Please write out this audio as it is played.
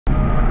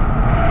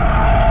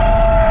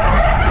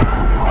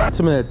Got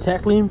some of that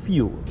tackling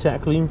fuel.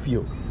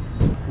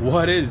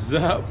 What is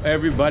up,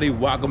 everybody?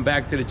 Welcome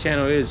back to the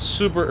channel. It is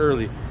super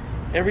early.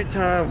 Every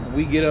time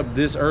we get up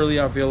this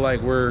early, I feel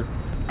like we're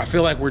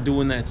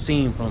doing that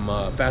scene from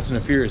Fast and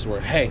the Furious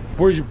where, hey,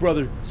 where's your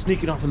brother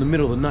sneaking off in the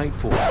middle of the night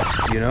for?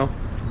 You know?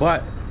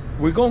 But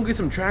we're gonna get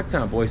some track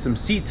time, boys, some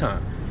seat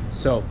time.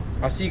 So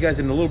I'll see you guys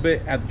in a little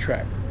bit at the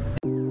track.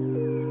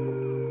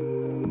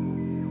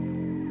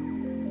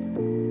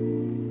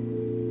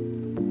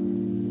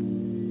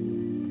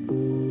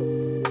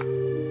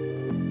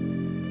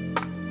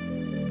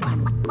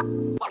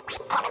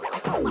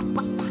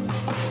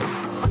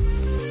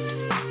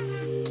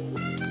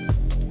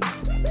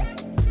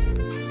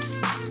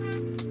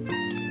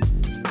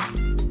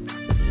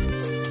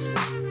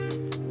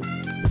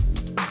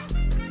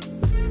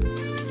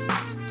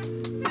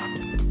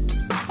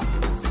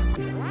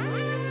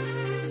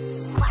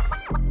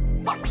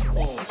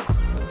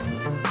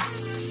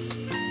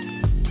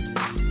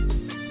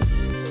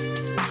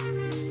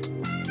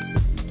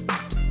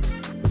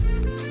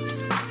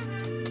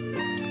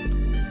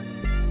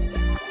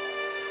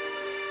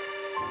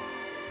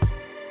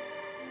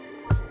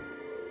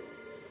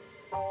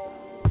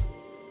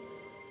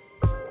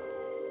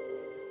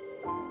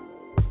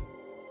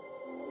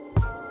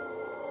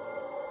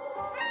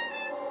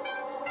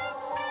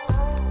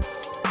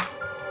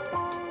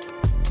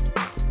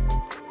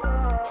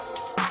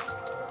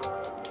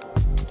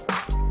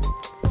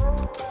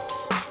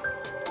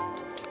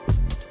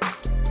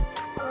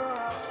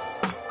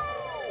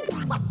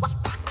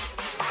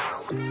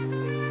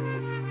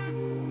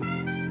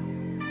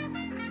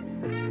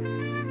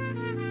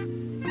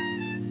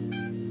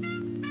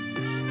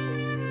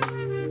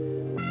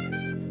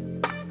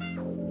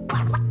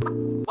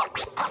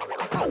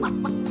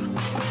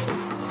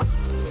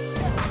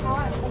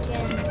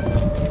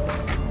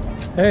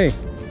 Hey,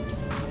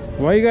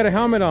 why you got a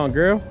helmet on,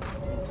 girl?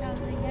 Because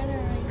I'm gonna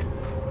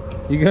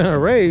race. You gonna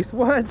race?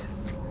 What?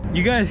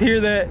 You guys hear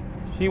that?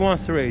 She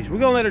wants to race. We're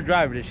gonna let her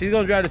drive it. She's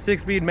gonna drive the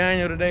 6-speed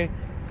manual today.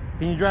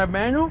 Can you drive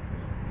manual?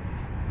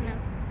 No.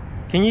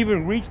 Can you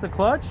even reach the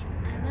clutch?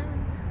 I know.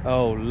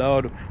 Oh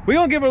Lord. We're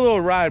gonna give her a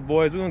little ride,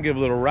 boys. We're gonna give her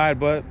a little ride,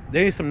 but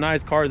there's some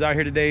nice cars out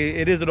here today.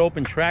 It is an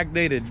open track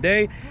day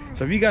today.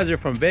 So if you guys are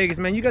from Vegas,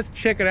 man, you guys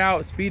check it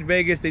out. Speed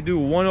Vegas, they do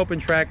one open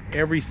track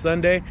every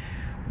Sunday.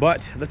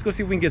 But let's go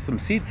see if we can get some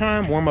seat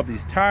time, warm up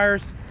these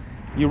tires.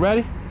 You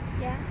ready?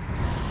 Yeah.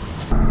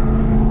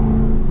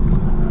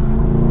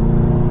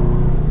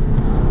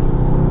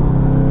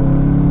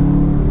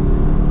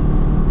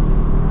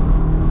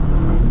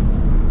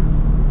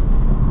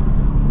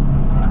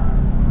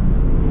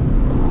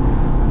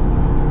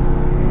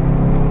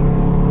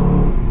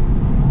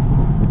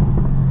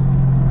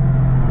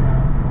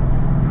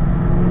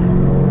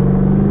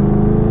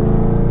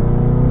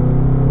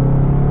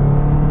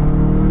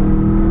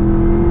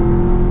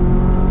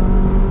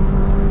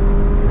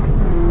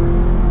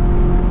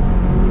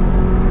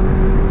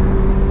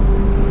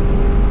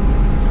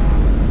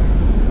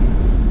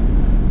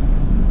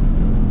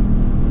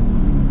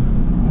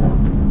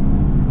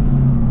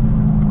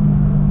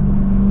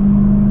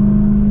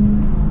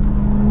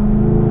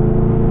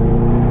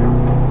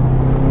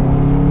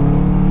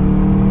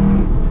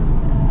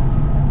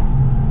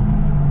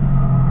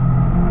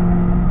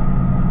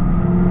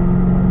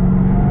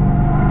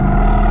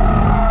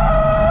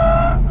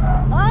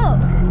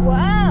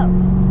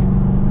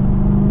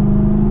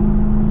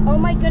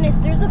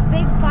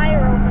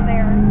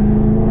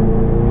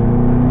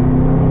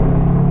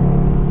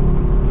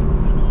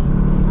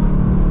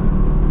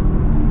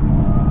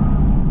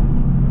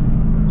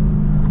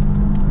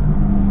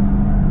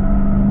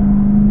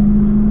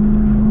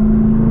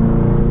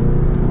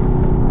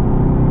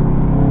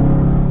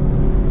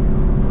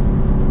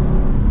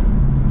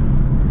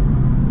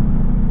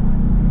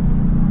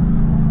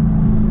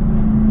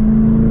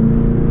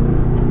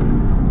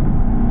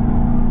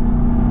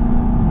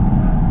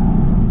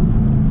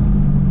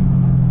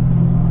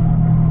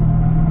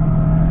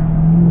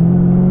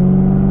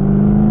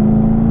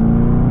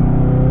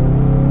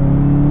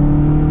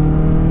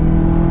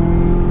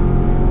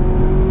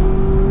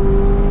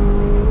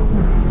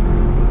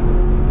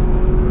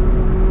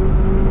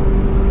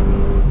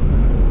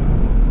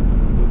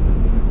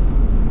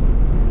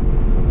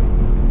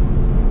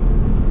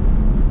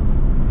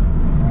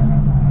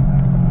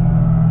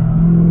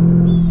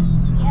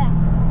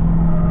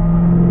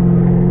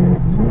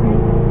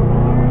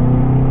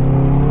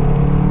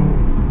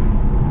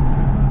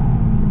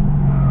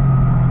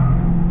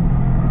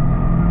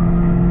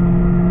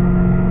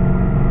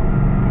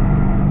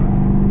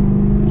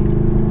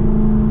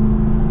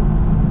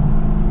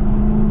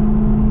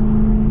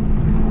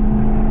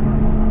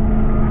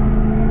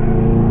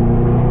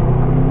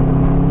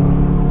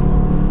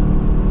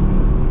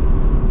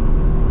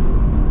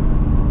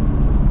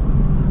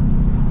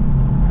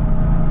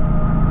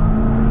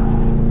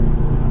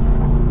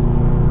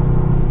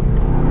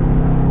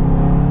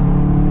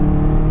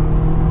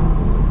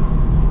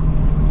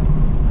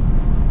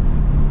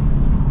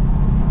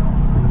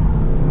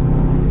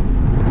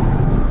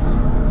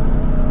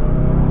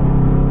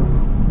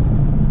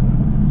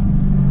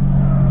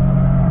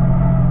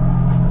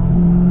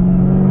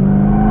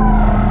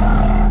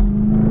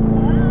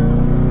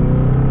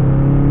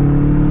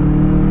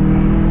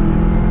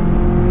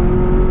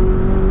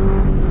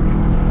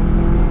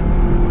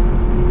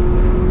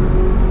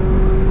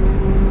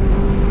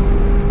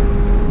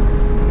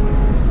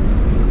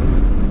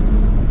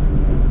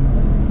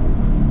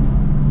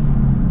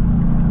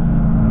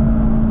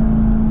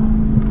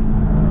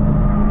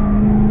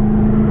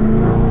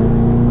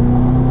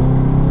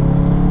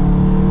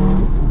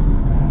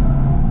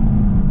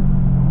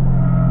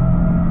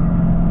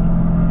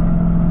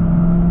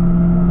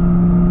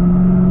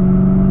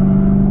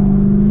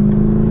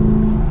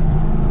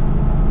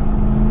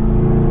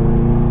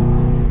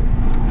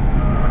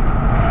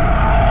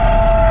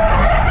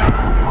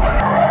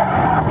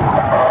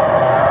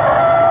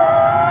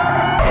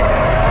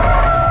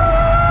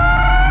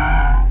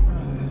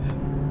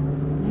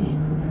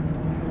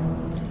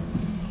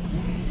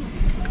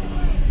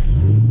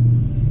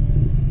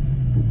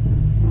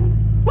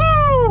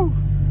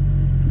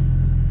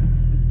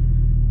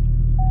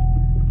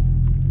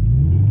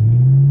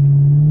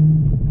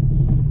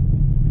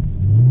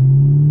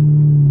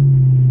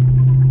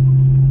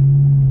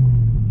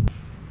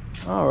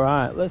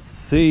 that. Let's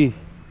see.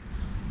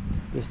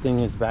 This thing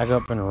is back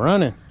up and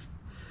running.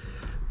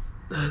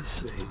 Let's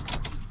see.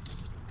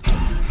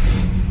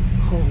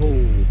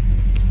 Oh.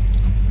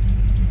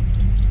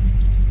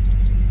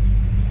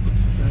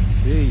 Let's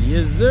see.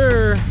 Yes,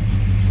 sir.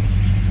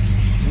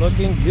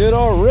 Looking good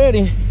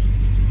already.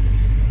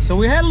 So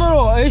we had a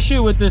little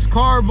issue with this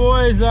car,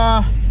 boys.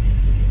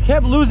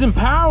 Kept losing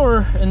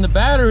power and the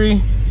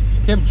battery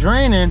kept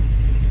draining,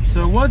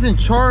 so it wasn't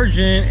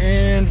charging,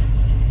 and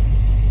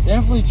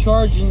definitely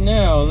charging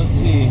now. Let's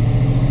see.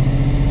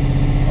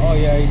 Oh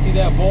yeah, you see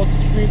that voltage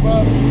creep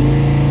up?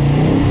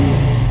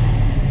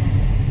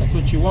 That's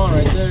what you want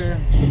right there.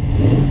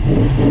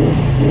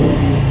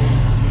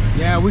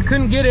 Yeah, we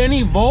couldn't get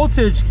any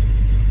voltage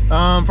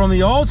from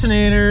the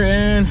alternator,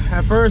 and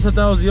at first I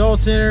thought it was the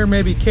alternator,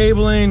 maybe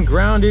cabling,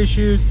 ground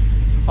issues,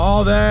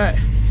 all that.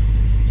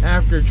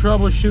 After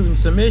troubleshooting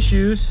some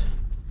issues,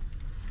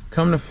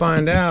 come to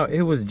find out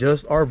it was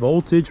just our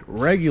voltage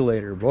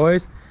regulator,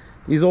 boys.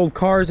 These old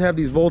cars have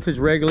these voltage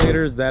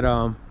regulators that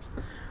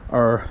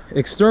are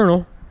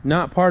external,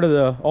 not part of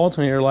the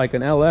alternator like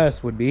an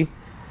LS would be.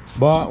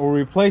 But we'll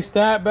replace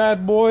that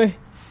bad boy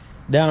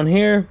down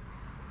here,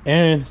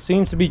 and it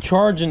seems to be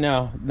charging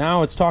now.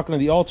 Now it's talking to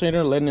the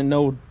alternator, letting it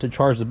know to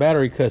charge the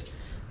battery, because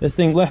this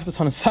thing left us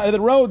on the side of the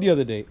road the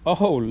other day.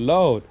 Oh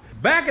Lord.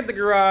 Back at the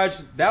garage,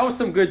 that was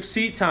some good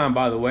seat time,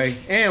 by the way,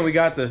 and we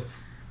got the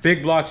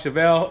big block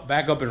Chevelle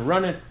back up and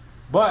running.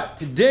 But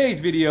today's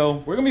video,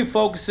 we're gonna be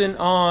focusing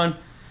on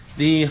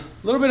the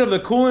little bit of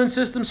the cooling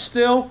system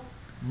still,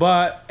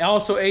 but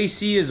also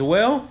AC as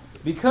well,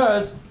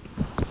 because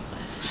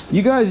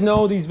you guys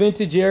know these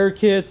vintage air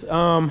kits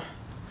come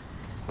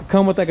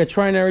with like a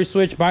trinary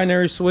switch,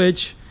 binary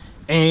switch,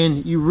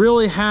 and you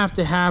really have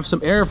to have some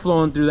air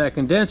flowing through that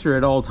condenser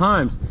at all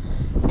times.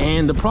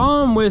 And the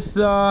problem with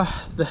the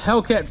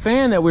HELLCAT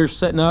fan that we're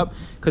setting up,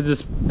 because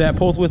it's that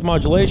pulse width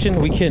modulation,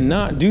 we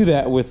cannot do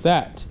that with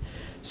that.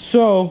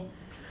 So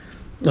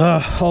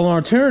on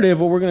alternative,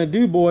 what we're going to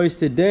do, boys,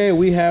 today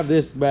we have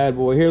this bad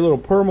boy here, little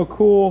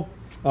Permacool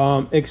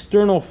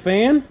external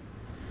fan.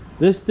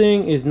 This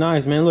thing is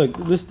nice, man. Look,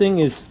 this thing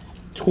is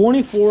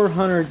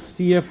 2400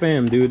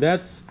 CFM, dude.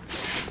 That's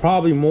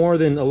probably more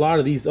than a lot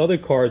of these other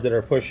cars that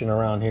are pushing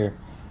around here.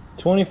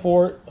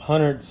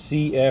 2400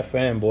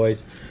 CFM,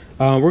 boys.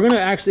 We're gonna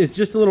actually, it's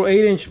just a little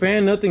 8-inch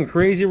fan, nothing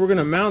crazy. We're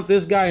gonna mount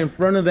this guy in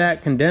front of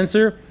that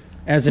condenser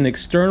as an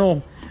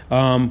external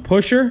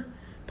pusher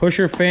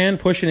fan,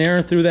 pushing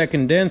air through that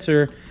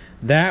condenser.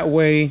 That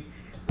way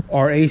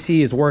our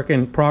AC is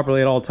working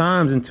properly at all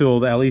times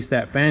until at least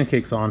that fan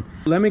kicks on.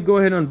 Let me go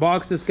ahead and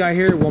unbox this guy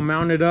here. We'll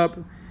mount it up,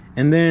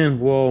 and then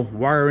we'll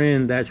wire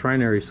in that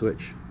trinary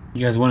switch. You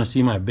guys want to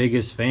see my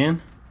biggest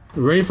fan?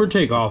 We're ready for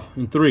takeoff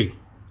in 3,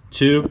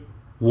 2,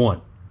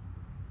 1.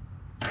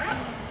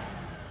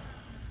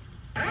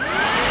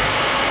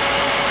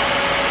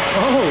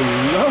 Oh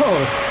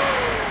Lord,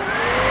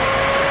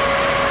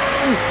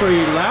 it's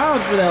pretty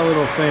loud for that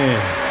little fan.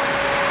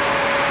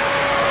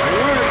 It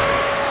works.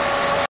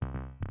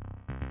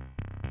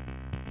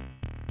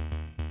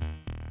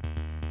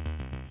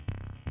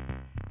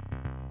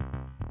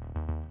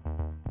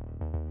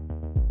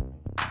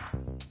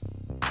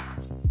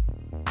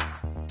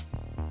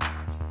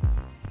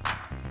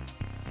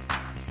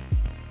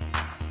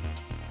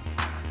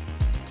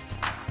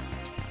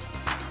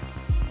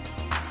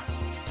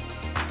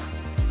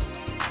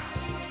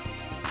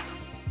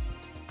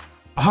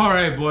 All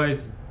right,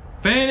 boys,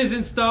 fan is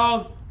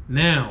installed.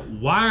 Now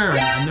wiring,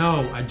 I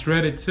know I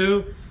dread it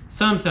too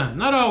sometimes,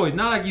 not always,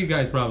 not like you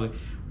guys probably,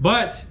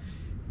 but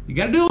you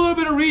got to do a little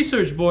bit of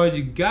research, boys.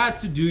 You got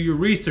to do your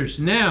research.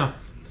 Now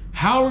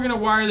how we're gonna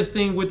wire this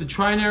thing with the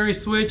trinary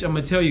switch, I'm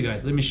gonna tell you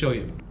guys. Let me show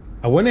you.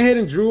 I went ahead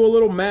and drew a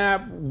little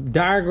map,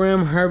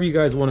 diagram, however you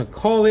guys want to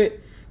call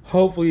it.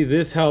 Hopefully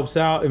this helps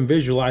out and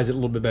visualize it a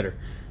little bit better.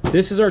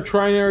 This is our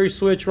trinary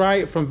switch,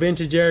 right, from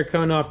vintage air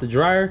coming off the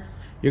dryer.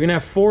 You're gonna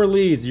have 4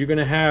 leads. You're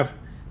gonna have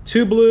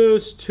 2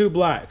 blues, 2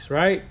 blacks,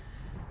 right?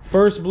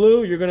 First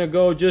blue, you're gonna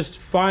go just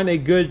find a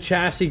good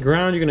chassis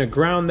ground. You're gonna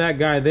ground that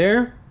guy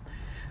there.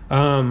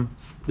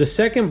 The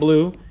second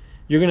blue,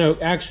 you're gonna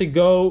actually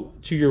go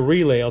to your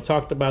relay. I'll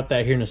talk about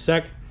that here in a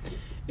sec.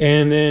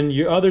 And then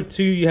your other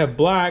 2, you have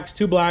blacks,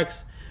 2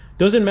 blacks.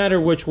 Doesn't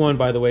matter which one,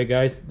 by the way,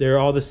 guys. They're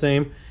all the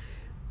same.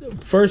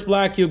 First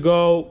black, you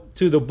go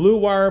to the blue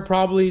wire.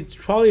 It's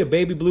probably a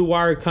baby blue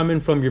wire coming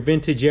from your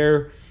vintage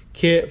air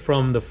kit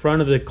from the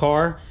front of the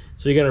car,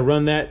 so you got to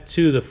run that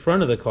to the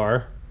front of the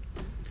car.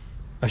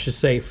 I should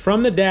say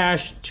from the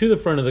dash to the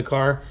front of the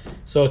car,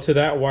 so to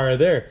that wire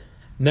there.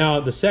 Now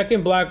the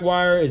second black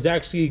wire is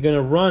actually going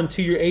to run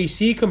to your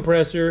AC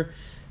compressor,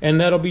 and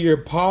that'll be your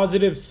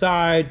positive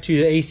side to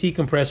the AC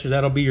compressor.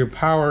 That'll be your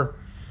power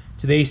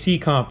to the AC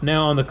comp.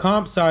 Now on the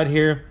comp side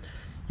here,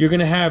 you're going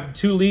to have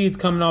 2 leads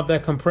coming off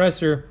that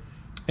compressor,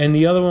 and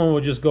the other one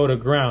will just go to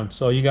ground.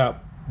 So you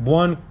got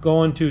one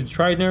going to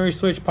trinary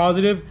switch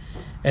positive,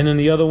 and then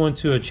the other one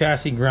to a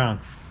chassis ground.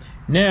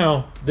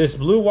 Now this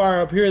blue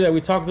wire up here that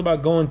we talked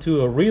about going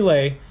to a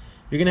relay,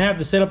 you're gonna have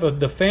to set up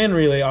the fan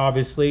relay,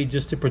 obviously,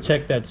 just to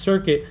protect that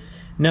circuit.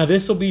 Now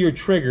this will be your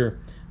trigger.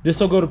 This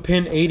will go to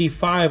pin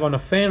 85 on a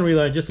fan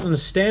relay. Just in a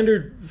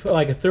standard,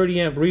 like a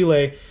 30 amp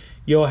relay,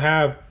 you'll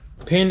have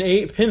pin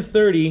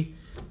 30,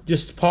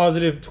 just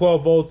positive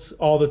 12 volts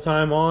all the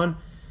time on.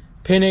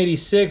 Pin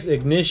 86,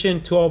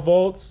 ignition, 12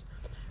 volts.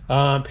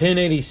 Pin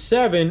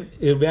 87,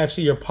 it'll be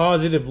actually your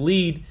positive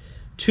lead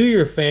to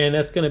your fan.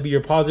 That's going to be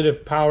your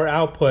positive power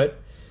output.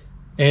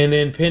 And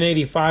then pin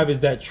 85 is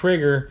that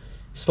trigger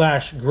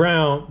 /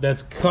 ground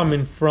that's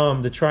coming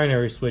from the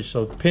trinary switch.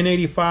 So pin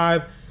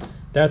 85,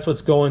 that's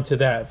what's going to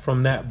that,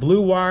 from that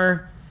blue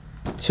wire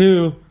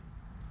to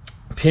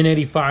pin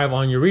 85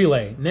 on your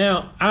relay.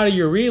 Now out of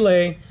your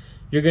relay,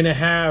 you're going to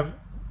have,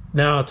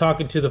 now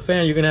talking to the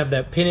fan, you're going to have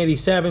that pin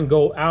 87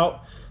 go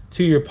out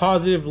to your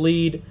positive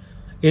lead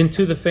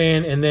into the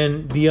fan, and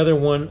then the other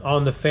one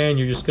on the fan,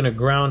 you're just going to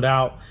ground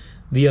out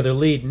the other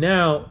lead.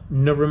 Now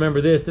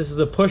remember this is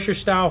a pusher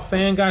style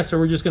fan, guys, so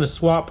we're just going to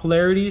swap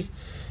polarities,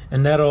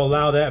 and that'll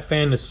allow that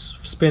fan to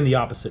spin the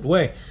opposite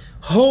way.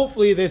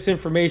 Hopefully this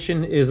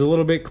information is a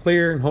little bit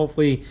clear, and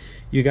hopefully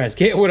you guys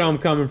get what I'm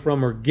coming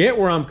from, or get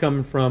where I'm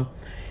coming from.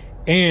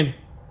 And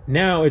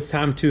now it's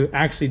time to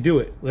actually do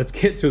it. Let's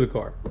get to the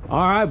car.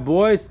 All right,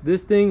 boys,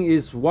 this thing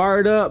is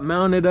wired up,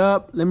 mounted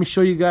up. Let me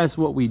show you guys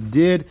what we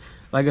did.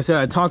 Like I said,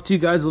 I talked to you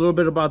guys a little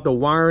bit about the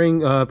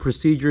wiring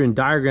procedure and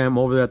diagram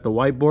over there at the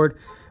whiteboard,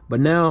 but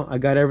now I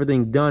got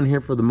everything done here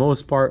for the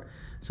most part.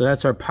 So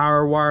that's our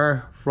power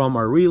wire from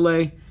our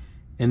relay,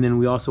 and then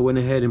we also went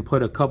ahead and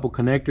put a couple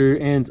connector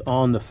ends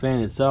on the fan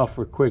itself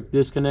for quick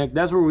disconnect.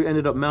 That's where we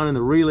ended up mounting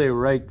the relay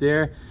right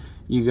there.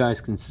 You guys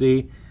can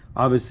see,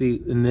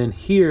 obviously. And then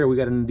here we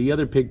got the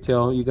other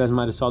pigtail. You guys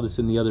might have saw this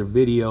in the other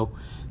video.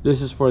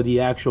 This is for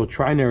the actual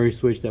trinary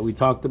switch that we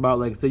talked about.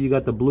 Like I said, you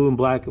got the blue and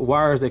black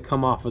wires that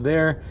come off of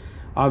there.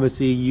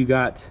 Obviously you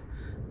got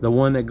the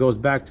one that goes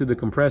back to the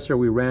compressor.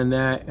 We ran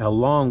that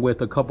along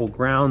with a couple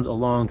grounds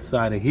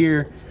alongside of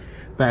here,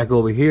 back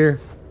over here.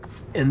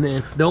 And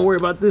then don't worry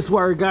about this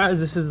wire, guys,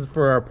 this is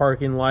for our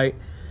parking light,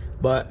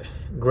 but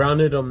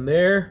grounded them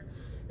there.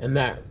 And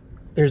that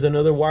there's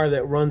another wire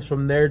that runs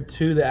from there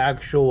to the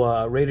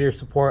actual radiator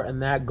support,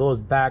 and that goes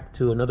back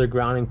to another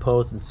grounding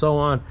post, and so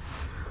on.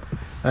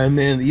 And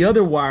then the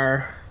other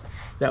wire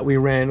that we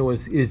ran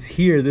is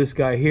here, this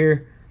guy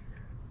here,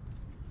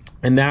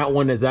 and that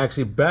one is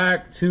actually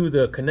back to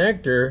the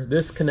connector.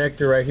 This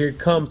connector right here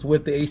comes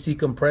with the AC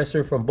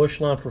compressor from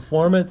Bushline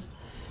Performance,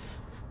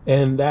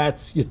 and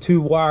that's your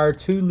 2-wire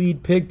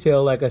 2-lead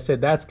pigtail. Like I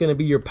said, that's going to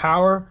be your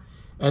power,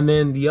 and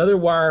then the other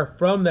wire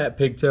from that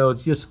pigtail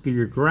is just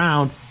your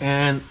ground.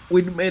 And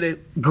we made a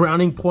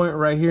grounding point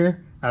right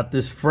here at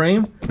this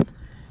frame,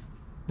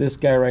 this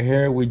guy right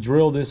here. We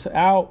drill this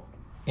out,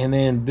 and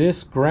then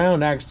this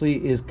ground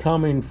actually is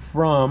coming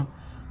from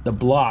the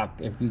block.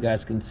 If you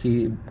guys can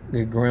see,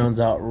 it grounds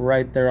out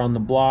right there on the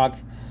block,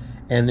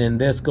 and then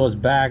this goes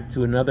back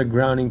to another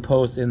grounding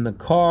post in the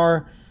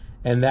car,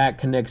 and that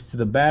connects to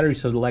the battery.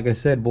 So like I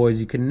said, boys,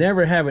 you can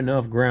never have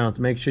enough grounds.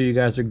 Make sure you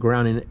guys are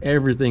grounding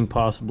everything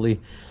possibly,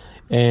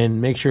 and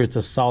make sure it's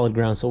a solid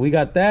ground. So we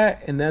got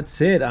that, and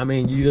that's it. I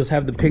mean, you just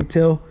have the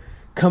pigtail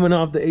coming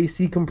off the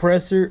AC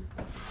compressor,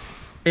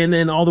 and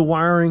then all the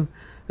wiring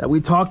that we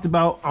talked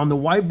about on the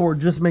whiteboard.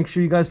 Just make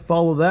sure you guys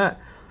follow that.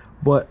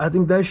 But I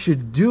think that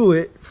should do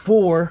it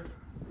for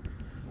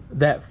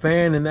that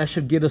fan, and that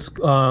should get us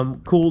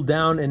cooled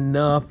down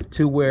enough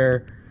to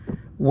where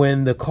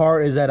when the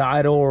car is at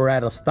idle or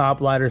at a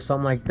stoplight or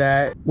something like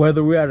that,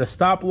 whether we're at a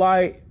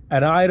stoplight,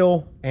 at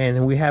idle,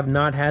 and we have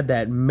not had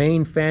that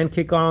main fan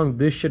kick on,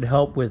 this should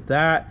help with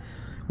that.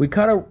 We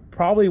kind of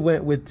probably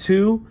went with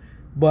 2,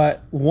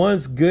 but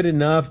 1's good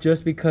enough,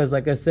 just because,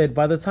 like I said,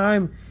 by the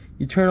time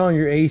you turn on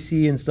your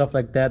AC and stuff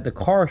like that, the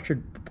car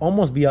should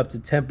almost be up to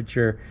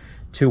temperature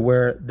to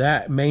where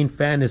that main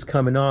fan is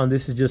coming on.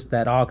 This is just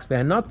that aux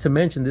fan. Not to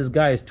mention, this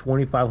guy is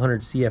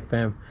 2500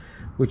 CFM,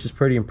 which is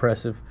pretty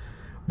impressive.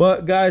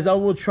 But guys, I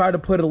will try to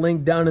put a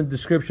link down in the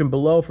description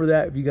below for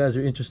that if you guys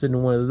are interested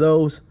in one of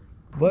those.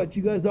 But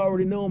you guys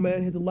already know,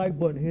 man, hit the like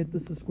button, hit the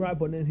subscribe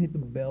button, and hit the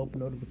bell for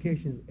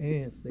notifications,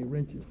 and stay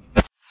rented.